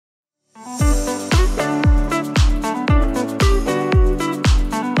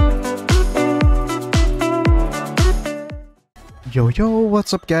Yo yo,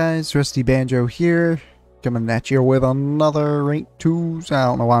 what's up guys? Rusty Banjo here, coming at you with another rank 2s. I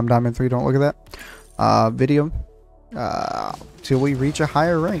don't know why I'm Diamond 3, don't look at that. Video. Till we reach a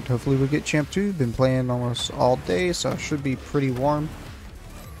higher rank. Hopefully we get Champ 2. Been playing almost all day, so it should be pretty warm.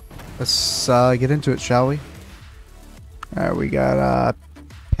 Let's get into it, shall we? Alright, we got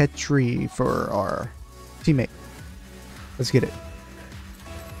Petri for our teammate. Let's get it.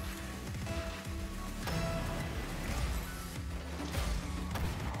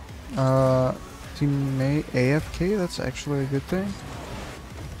 Teammate AFK, that's actually a good thing.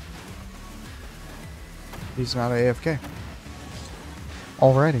 He's not AFK.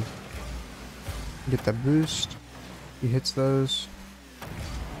 Alrighty. Get that boost. He hits those.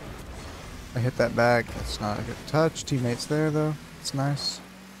 I hit that back. That's not a good touch. Teammate's there though. It's nice.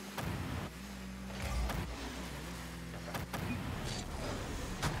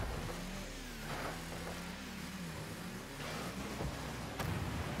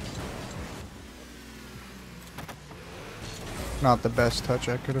 Not the best touch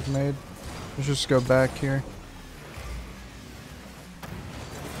I could have made. Let's just go back here.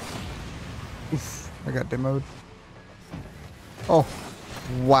 Oof, I got demoed. Oh,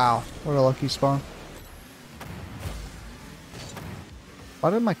 wow. What a lucky spawn.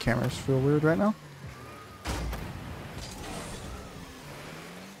 Why did my cameras feel weird right now?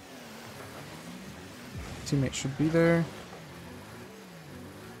 Teammate should be there.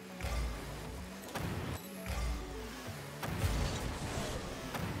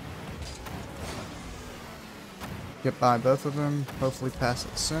 Get by both of them, hopefully pass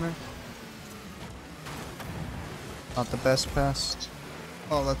at center. Not the best pass.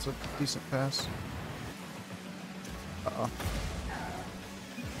 Oh, that's a decent pass. Uh-oh.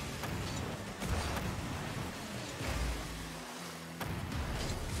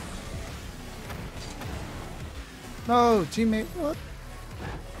 No, teammate, what?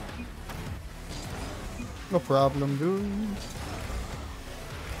 No problem, dude.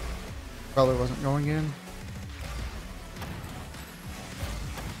 Probably wasn't going in.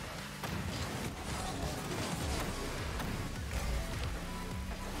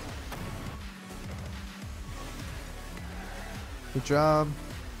 Good job.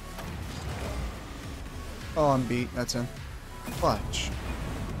 Oh, I'm beat. That's in. Clutch.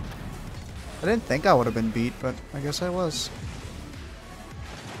 I didn't think I would have been beat, but I guess I was.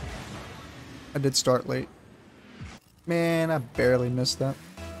 I did start late. Man, I barely missed that.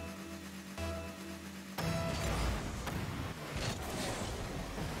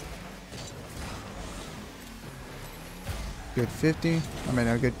 Good 50. I mean,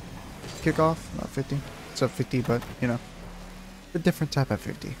 a good kickoff. Not 50. It's a 50, but, you know. A different type of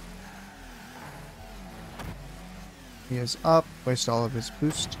 50. He is up. Waste all of his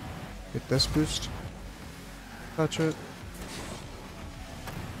boost. Get this boost. Touch it.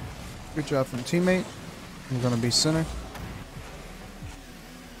 Good job from teammate. I'm gonna be center.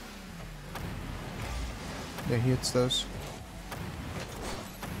 Yeah, he hits those.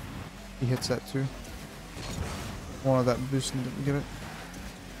 He hits that too. One of that boost and didn't get it.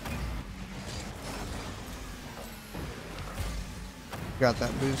 Got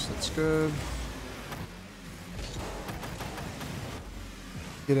that boost, that's good.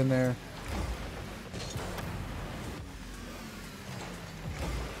 Get in there.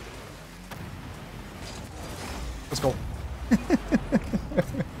 Let's go.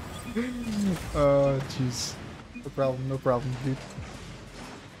 Oh, jeez. No problem, dude.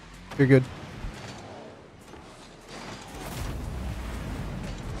 You're good.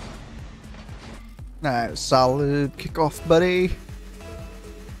 Nice, solid kickoff, buddy.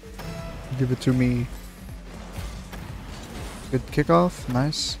 Give it to me. Good kickoff,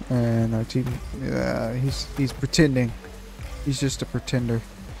 nice. And our team, yeah, he's pretending. He's just a pretender.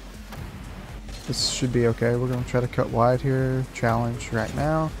 This should be okay. We're gonna try to cut wide here. Challenge right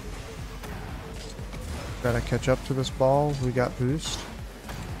now. Gotta catch up to this ball. We got boost.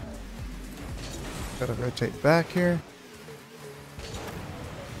 Gotta rotate back here.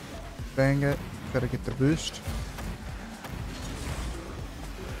 Bang it. Gotta get the boost.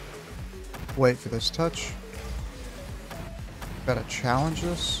 Wait for this touch. Gotta challenge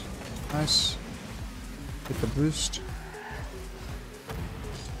this. Nice. Get the boost.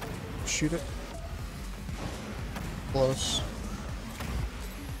 Shoot it. Close.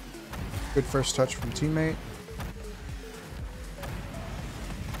 Good first touch from teammate.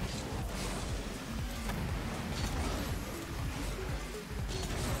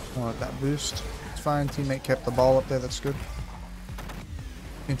 Want that boost. It's fine. Teammate kept the ball up there. That's good.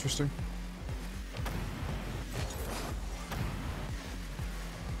 Interesting.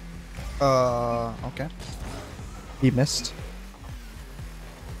 Okay. He missed.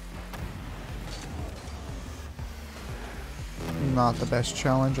 not the best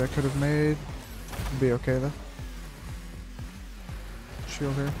challenge I could have made. Be okay though.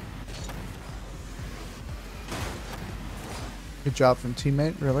 Shield here. Good job from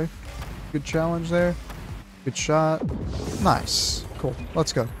teammate, really. Good challenge there. Good shot. Nice. Cool.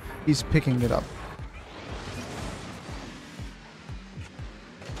 Let's go. He's picking it up.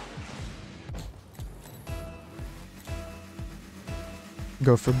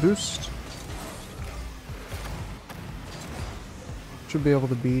 Go for boost. Should be able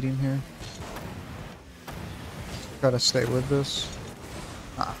to beat him here. Gotta stay with this.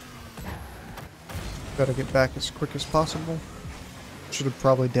 Gotta get back as quick as possible. Should have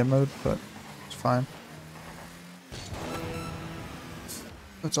probably demoed, but it's fine.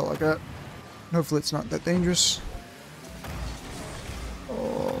 That's all I got. Hopefully it's not that dangerous.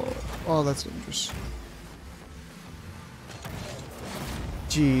 Oh, that's dangerous.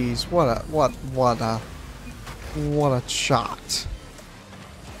 Jeez, what a shot.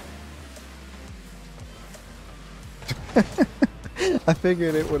 I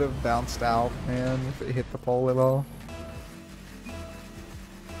figured it would have bounced out, man, if it hit the pole at all.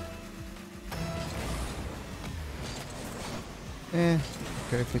 Okay,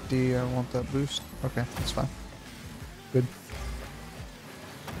 50, I want that boost. Okay, that's fine. Good.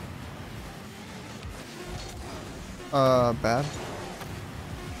 Bad.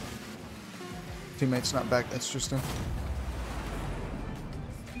 Teammate's not back, that's just him.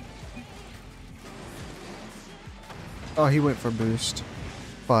 Oh, he went for boost.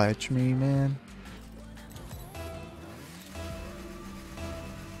 Fudge me, man.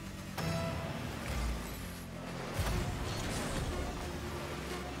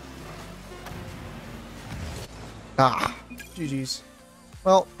 Ah, GG's.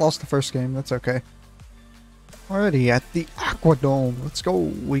 Well, lost the first game, that's okay. Alrighty, at the Aquadome. Let's go.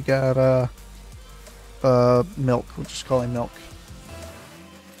 We got, Milk. We'll just call him Milk.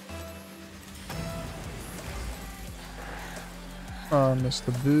 Missed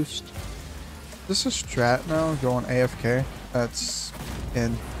the boost. This is strat now, going AFK. That's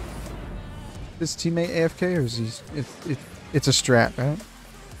in. Is teammate AFK or is he? It's a strat, right?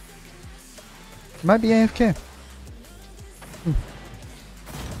 Might be AFK.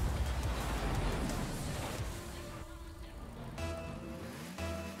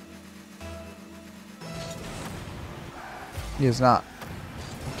 He is not.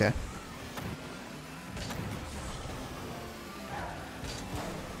 Okay.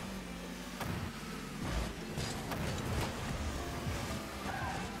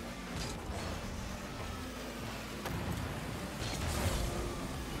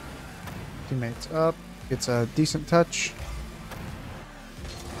 Teammates up. Gets a decent touch.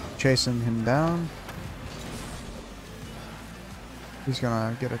 Chasing him down. He's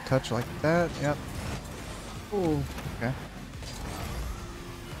gonna get a touch like that. Yep. Ooh. Okay.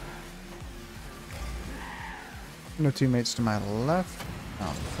 No teammates to my left.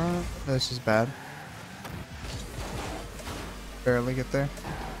 Out front. This is bad. Barely get there.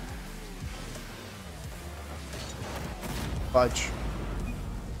 Fudge.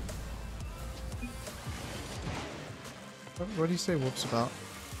 What do you say whoops about?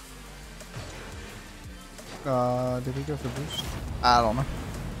 Did he go for boost? I don't know.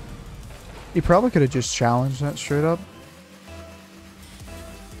 He probably could have just challenged that straight up.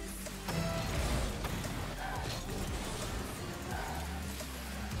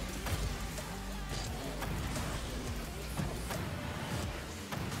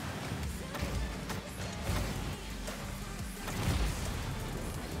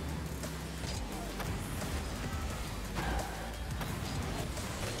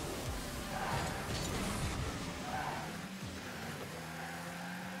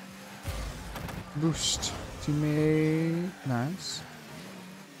 Boost. Teammate. Nice.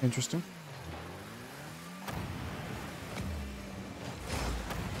 Interesting.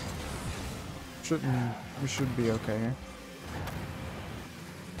 We should be okay here.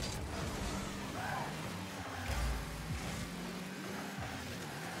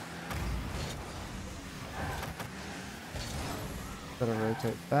 Gotta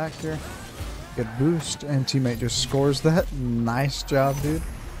rotate back here. Good boost, and teammate just scores that. Nice job, dude.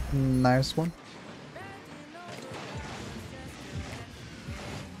 Nice one.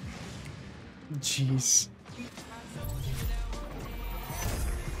 Jeez.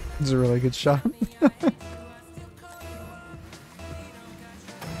 This is a really good shot.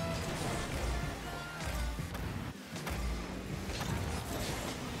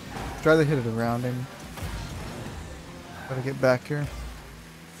 Try to hit it around him. Gotta get back here.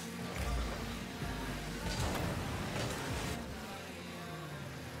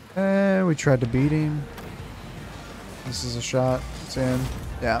 And we tried to beat him. This is a shot. It's in.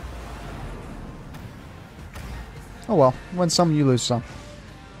 Yeah. Oh well. Win some, you lose some.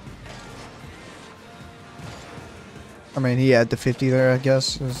 I mean, he had the 50 there, I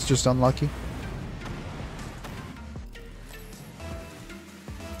guess. It's just unlucky.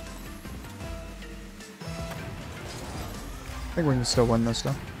 I think we can still win this,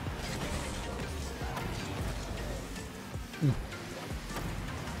 though.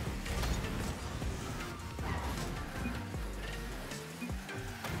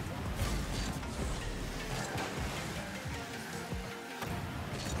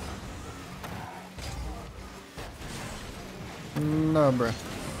 No, bruh.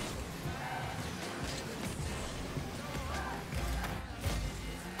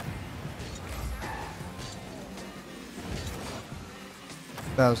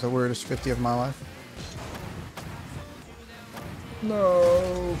 That was the weirdest 50 of my life.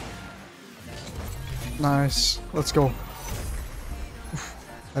 No. Nice. Let's go.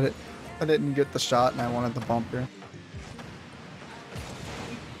 I didn't get the shot and I wanted the bump here.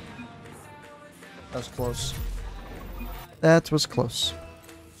 That was close. That was close.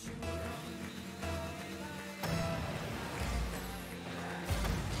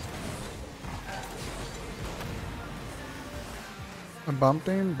 I bumped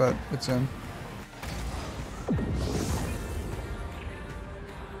him, but it's in.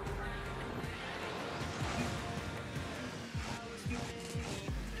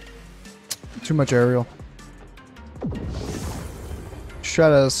 Too much aerial. Try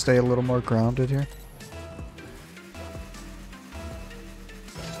to stay a little more grounded here.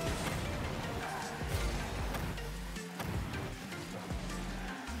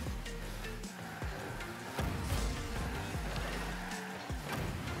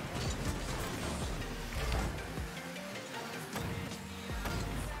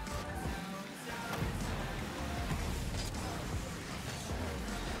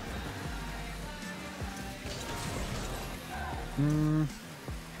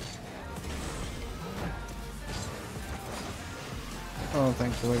 Oh,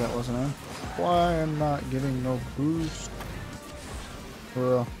 thankfully that wasn't in. Why am not getting no boost?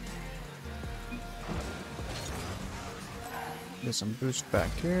 Well, get some boost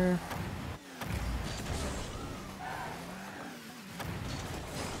back here.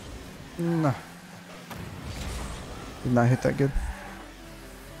 Nah. Did not hit that good.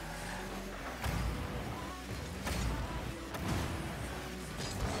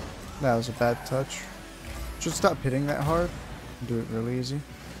 That was a bad touch. Should stop hitting that hard. Do it really easy.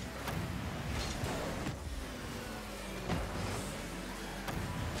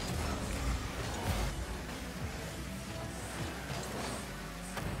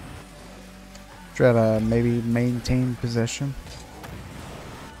 Try to maybe maintain possession.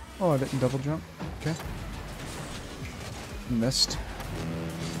 Oh, I didn't double jump. Okay. Missed.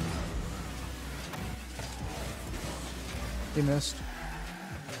 He missed.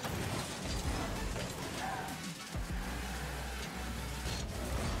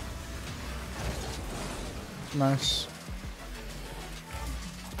 Nice.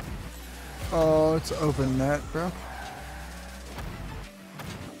 Oh, it's open net, bro.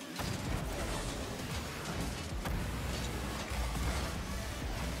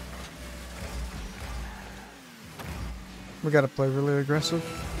 We gotta play really aggressive.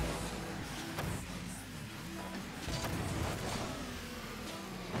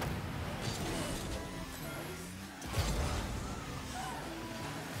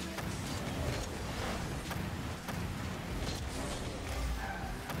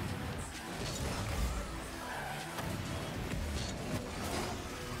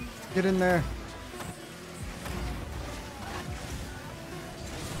 Get in there.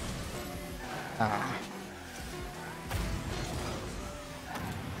 Ah.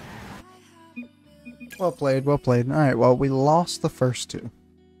 Well played, well played. Alright, well, we lost the first two.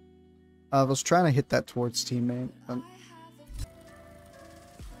 I was trying to hit that towards teammate, but...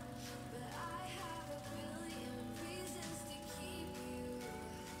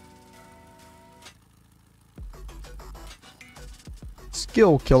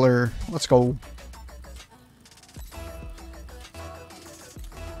 Skill killer. Let's go.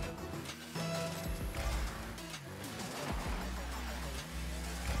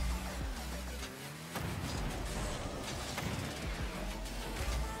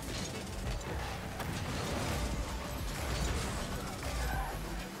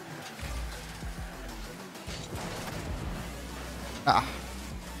 Ah.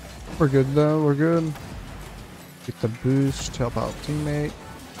 We're good though, we're good. Get the boost, help out teammate.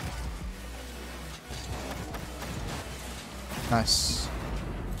 Nice.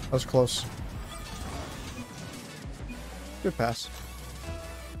 That was close. Good pass.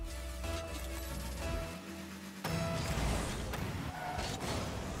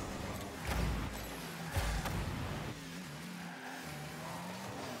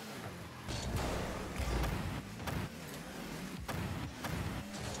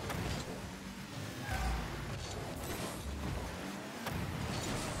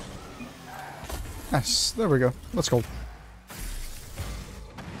 Nice. There we go. Let's go.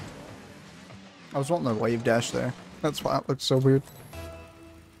 I was wanting the wave dash there. That's why it looks so weird.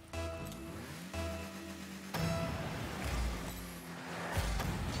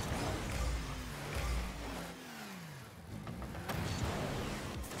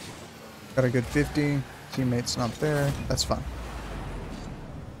 Got a good 50. Teammate's not there. That's fine.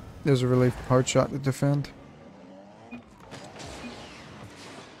 There's a really hard shot to defend.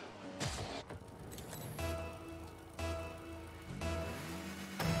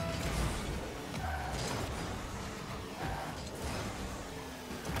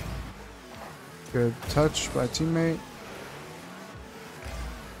 Good touch by teammate.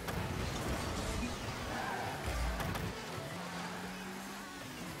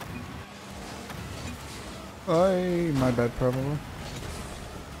 My bad, probably.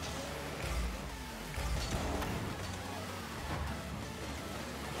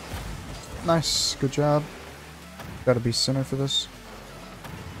 Nice, good job. Gotta be center for this.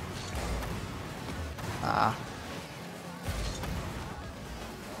 Ah.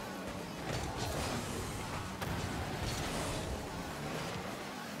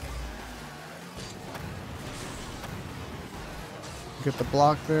 Get the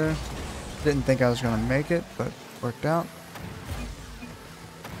block there. Didn't think I was gonna make it, but worked out.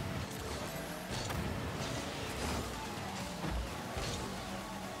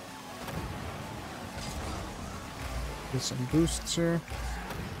 Get some boosts here.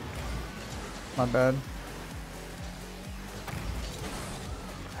 My bad.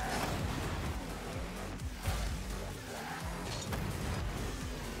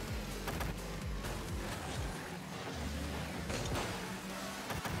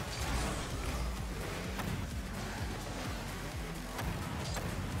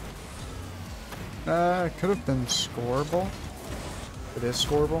 Could have been scoreable. It is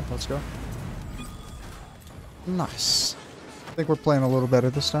scoreable. Let's go. Nice. I think we're playing a little better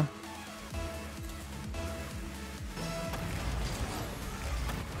this time.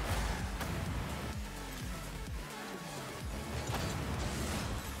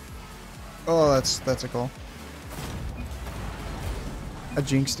 Oh, that's a goal. I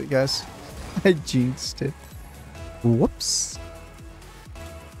jinxed it, guys. I jinxed it. Whoops.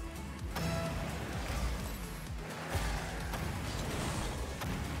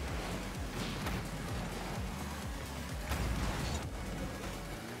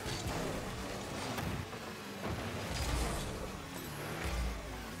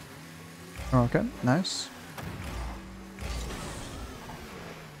 Okay, nice.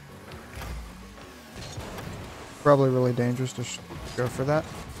 Probably really dangerous to go for that,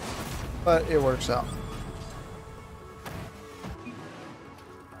 but it works out.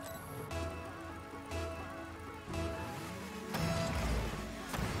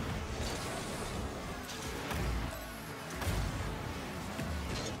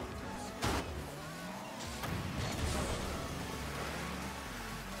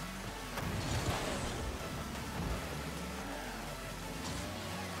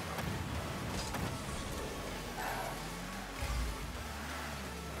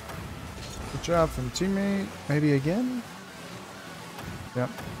 Good job from teammate. Maybe again? Yep.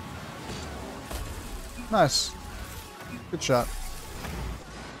 Nice. Good shot.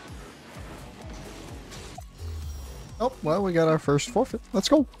 Oh, well, we got our first forfeit. Let's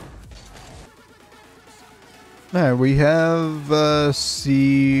go. Alright, we have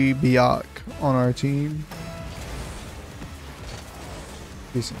C. Biak on our team.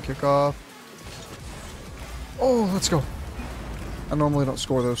 Decent kickoff. Oh, let's go. I normally don't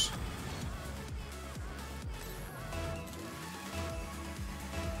score those.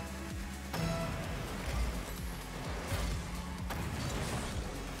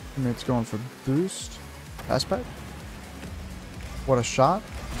 It's going for boost. Pass back. What a shot.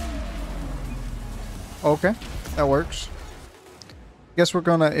 Okay, that works. Guess we're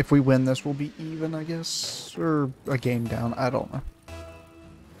gonna, if we win this, we'll be even, I guess. Or a game down. I don't know.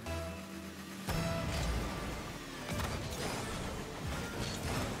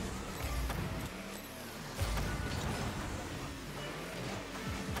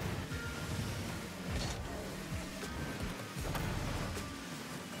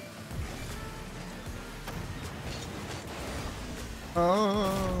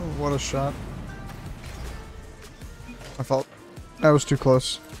 Oh, what a shot. My fault. That was too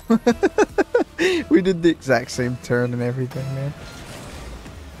close. We did the exact same turn and everything, man.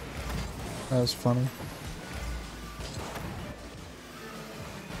 That was funny.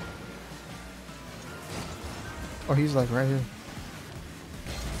 Oh, he's like right here.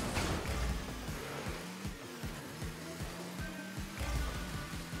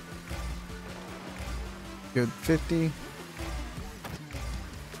 Good 50.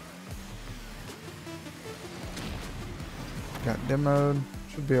 Got demoed.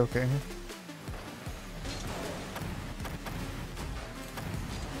 Should be okay here.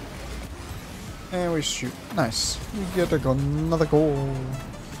 And we shoot. Nice. We get another goal.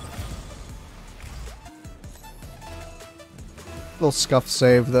 Little scuff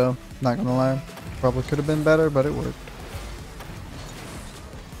save though. Not gonna lie. Probably could have been better, but it worked.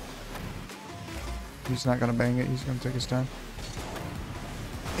 He's not gonna bang it. He's gonna take his time.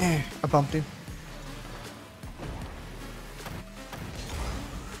 I bumped him.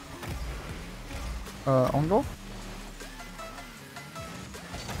 On goal?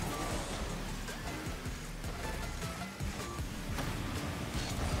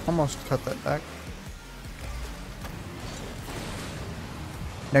 Almost cut that back.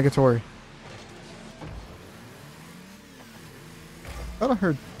 Negatory. Thought I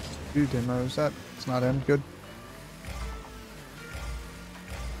heard 2 demos. That's not him. Good.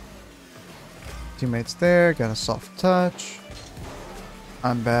 Teammates there. Got a soft touch.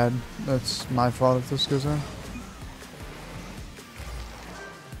 I'm bad. That's my fault if this goes in.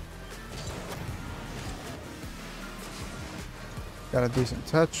 Got a decent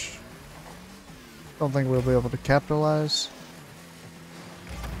touch. Don't think we'll be able to capitalize.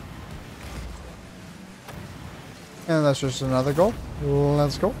 And that's just another goal.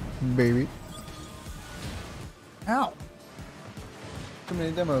 Let's go, baby. Ow. Too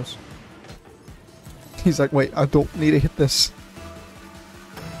many demos. He's like, wait, I don't need to hit this.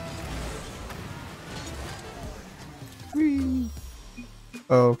 Whee.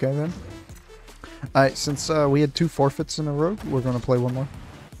 Okay then. Alright, since we had 2 forfeits in a row, we're going to play one more.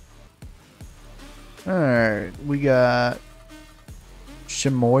 Alright, we got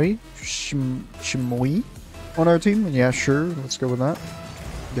Shimoy on our team. Yeah, sure, let's go with that.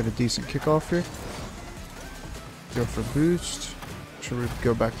 Get a decent kickoff here. Go for boost. Make sure we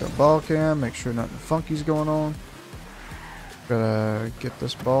go back to ball cam. Make sure nothing funky's going on. Gotta get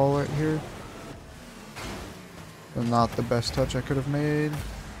this ball right here. Not the best touch I could have made.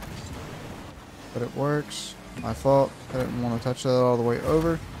 But it works. My fault. I didn't want to touch that all the way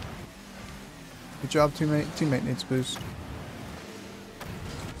over. Good job, teammate. Teammate needs boost.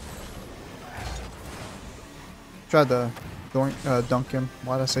 Tried to doink, dunk him.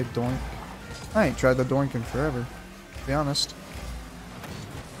 Why'd I say doink? I ain't tried to doink him forever, to be honest.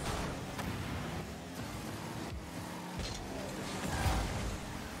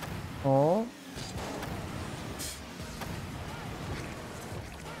 Oh.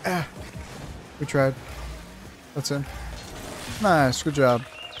 Ah. We tried. That's in. Nice. Good job.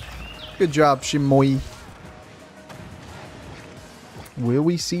 Good job, Shimoi. Will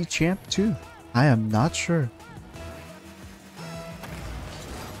we see Champ 2? I am not sure.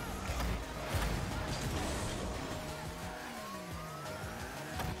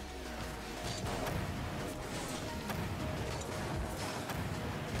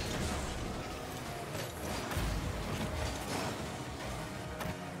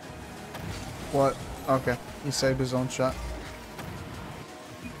 What? Okay. He saved his own shot.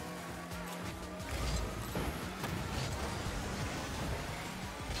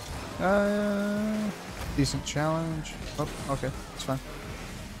 Decent challenge. Oh, okay. It's fine.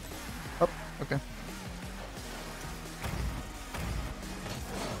 Oh, okay.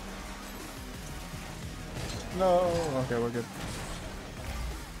 No. Okay, we're good.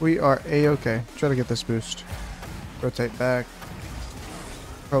 We are A-okay. Try to get this boost. Rotate back.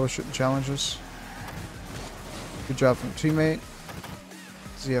 Probably shouldn't challenge us. Good job from teammate.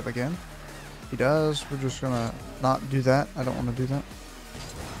 Does he have again? He does. We're just gonna not do that. I don't want to do that.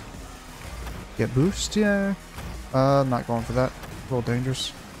 Get boost, yeah. Not going for that. A little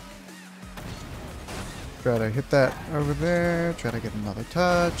dangerous. Try to hit that over there. Try to get another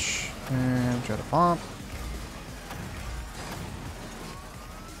touch. And try to pump.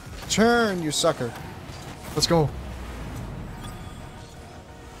 Turn, you sucker. Let's go.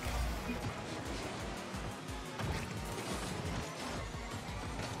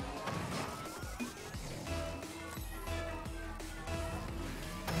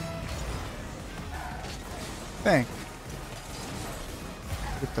 Bang.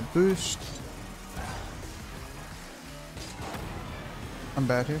 Get the boost. I'm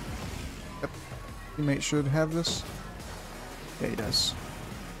bad here. Yep. Teammate should have this. Yeah, he does.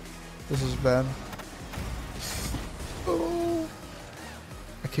 This is bad. Oh.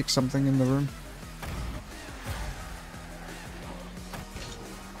 I kicked something in the room.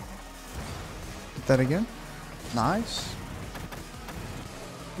 Hit that again. Nice.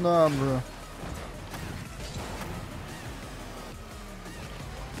 Nah, bro.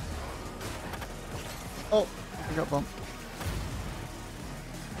 Oh, I got bumped.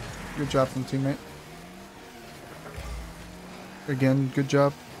 Good job from teammate. Again, good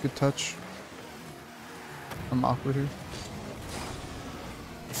job. Good touch. I'm awkward here.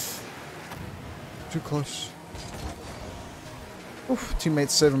 Too close. Oof,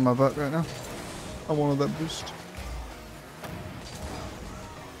 teammate's saving my butt right now. I wanted that boost.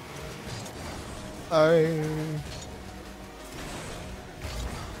 I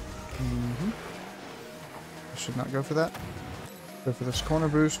should not go for that. Go for this corner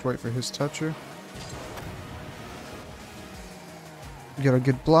boost, wait for his toucher. We got a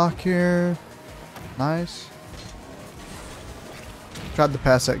good block here. Nice. Tried to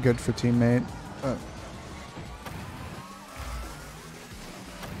pass that good for teammate. But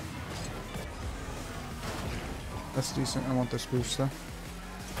that's decent. I want this boost though.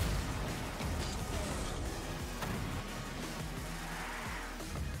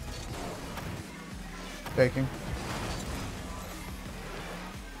 Taking.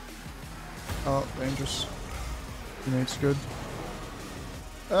 Oh, dangerous. Teammate's good.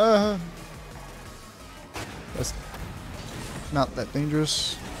 That's not that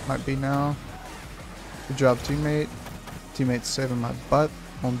dangerous. Might be now. Good job, teammate. Teammate's saving my butt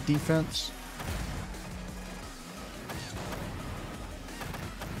on defense.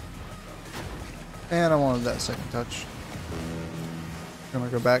 And I wanted that second touch. Gonna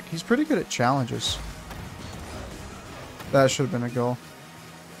go back. He's pretty good at challenges. That should have been a goal.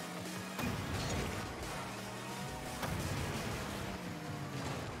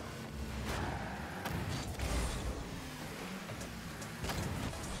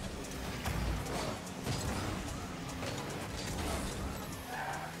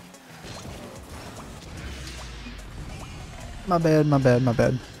 My bad, my bad, my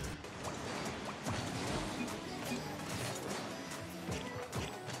bad.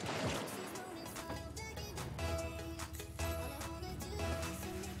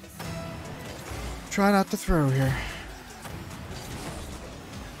 Try not to throw here.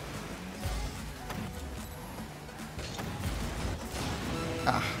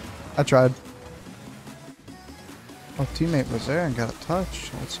 Ah, I tried. Oh, teammate was there and got a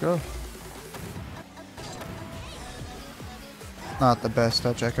touch. Let's go. Not the best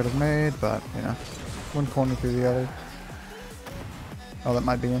touch I could have made, but, you know, one corner through the other. Oh, that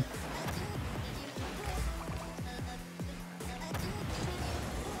might be in.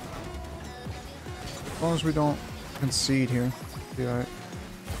 As long as we don't concede here, be alright.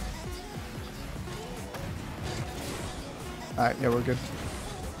 Alright, yeah, we're good.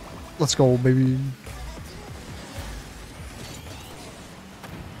 Let's go, baby.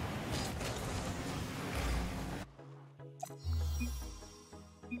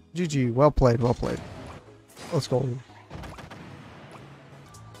 GG, well played, well played. Let's go.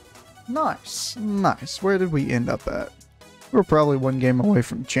 Nice, nice. Where did we end up at? We're probably one game away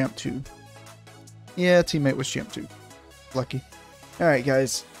from Champ 2. Yeah, teammate was Champ 2. Lucky. Alright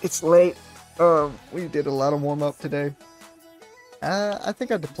guys, it's late. We did a lot of warm-up today. I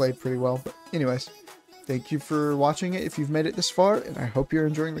think I played pretty well, but anyways. Thank you for watching it if you've made it this far, and I hope you're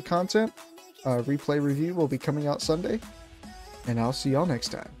enjoying the content. Replay review will be coming out Sunday, and I'll see y'all next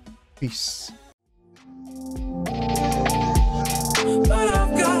time. Peace.